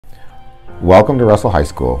Welcome to Russell High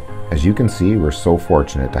School. As you can see, we're so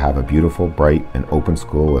fortunate to have a beautiful, bright, and open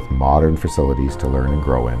school with modern facilities to learn and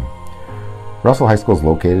grow in. Russell High School is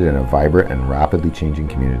located in a vibrant and rapidly changing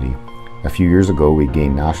community. A few years ago, we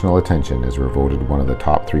gained national attention as we were voted one of the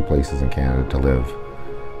top 3 places in Canada to live.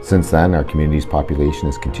 Since then, our community's population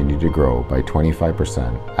has continued to grow by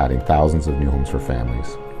 25%, adding thousands of new homes for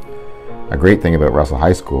families. A great thing about Russell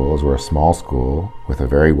High School is we're a small school with a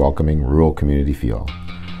very welcoming rural community feel.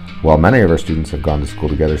 While many of our students have gone to school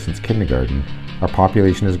together since kindergarten, our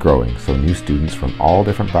population is growing, so new students from all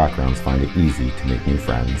different backgrounds find it easy to make new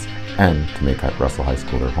friends and to make Russell High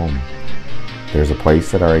School their home. There's a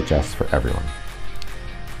place at RHS for everyone.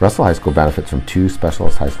 Russell High School benefits from 2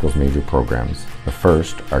 Specialist High School's major programs. The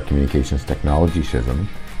first, our Communications Technology SHISM,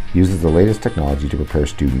 uses the latest technology to prepare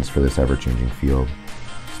students for this ever-changing field.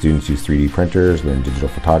 Students use 3D printers, learn digital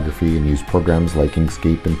photography, and use programs like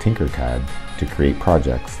Inkscape and Tinkercad to create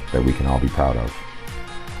projects that we can all be proud of.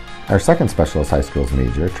 Our second Specialist High School's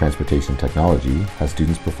major, Transportation Technology, has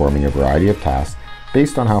students performing a variety of tasks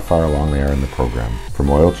based on how far along they are in the program. From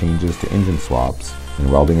oil changes to engine swaps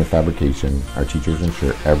and welding and fabrication, our teachers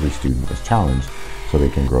ensure every student is challenged so they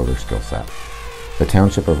can grow their skill set. The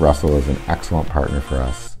Township of Russell is an excellent partner for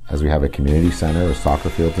us, as we have a community center with soccer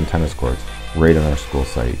fields and tennis courts right on our school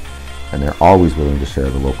site, and they're always willing to share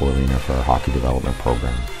the local arena for our hockey development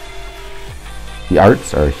program. The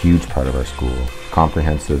arts are a huge part of our school.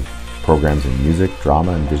 Comprehensive programs in music,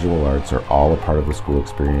 drama, and visual arts are all a part of the school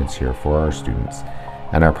experience here for our students,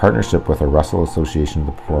 and our partnership with the Russell Association of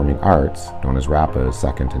the Performing Arts, known as RAPA, is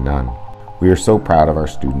second to none. We are so proud of our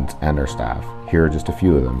students and our staff. Here are just a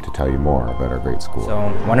few of them to tell you more about our great school. So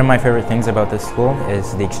one of my favorite things about this school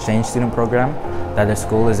is the exchange student program that the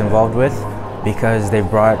school is involved with, because they've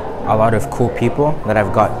brought a lot of cool people that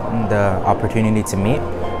I've gotten the opportunity to meet,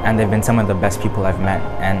 and they've been some of the best people I've met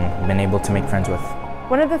and been able to make friends with.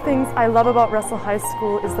 One of the things I love about Russell High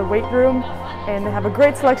School is the weight room, and they have a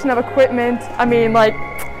great selection of equipment. I mean, like,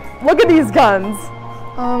 look at these guns.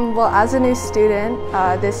 Well, as a new student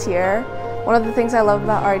this year, one of the things I love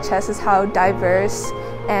about RHS is how diverse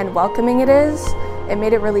and welcoming it is. It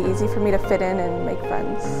made it really easy for me to fit in and make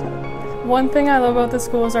friends. One thing I love about the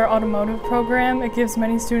school is our automotive program. It gives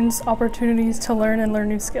many students opportunities to learn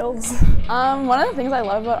new skills. One of the things I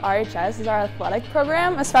love about RHS is our athletic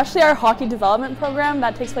program, especially our hockey development program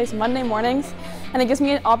that takes place Monday mornings, and it gives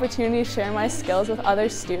me an opportunity to share my skills with other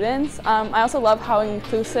students. I also love how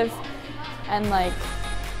inclusive and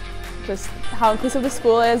just how inclusive the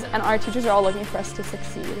school is, and our teachers are all looking for us to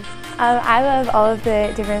succeed. I love all of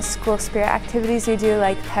the different school spirit activities we do,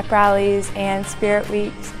 like pep rallies and spirit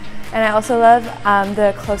weeks. And I also love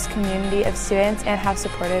the close community of students and how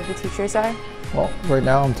supportive the teachers are. Well, right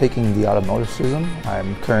now I'm taking the automotive SHISM.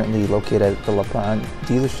 I'm currently located at the LeBron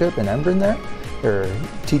dealership in Embrun there. They're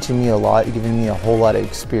teaching me a lot, giving me a whole lot of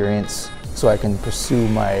experience so I can pursue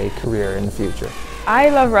my career in the future. I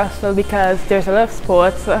love Russell because there's a lot of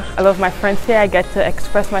sports. I love my friends here. I get to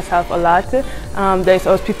express myself a lot. There's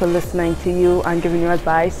always people listening to you and giving you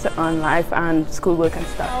advice on life and schoolwork and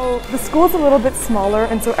stuff. So the school's a little bit smaller,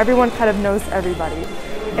 and so everyone kind of knows everybody.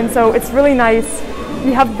 And so it's really nice.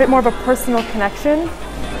 You have a bit more of a personal connection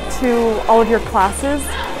to all of your classes.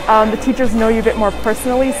 The teachers know you a bit more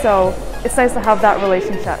personally, so it's nice to have that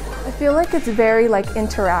relationship. I feel like it's very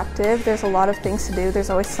interactive. There's a lot of things to do.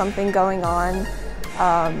 There's always something going on.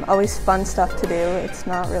 Always fun stuff to do. It's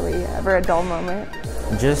not really ever a dull moment.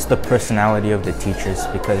 Just the personality of the teachers,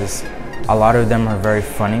 because a lot of them are very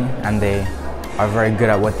funny and they are very good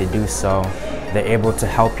at what they do, so they're able to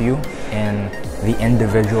help you in the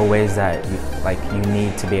individual ways that you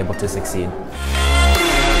need to be able to succeed.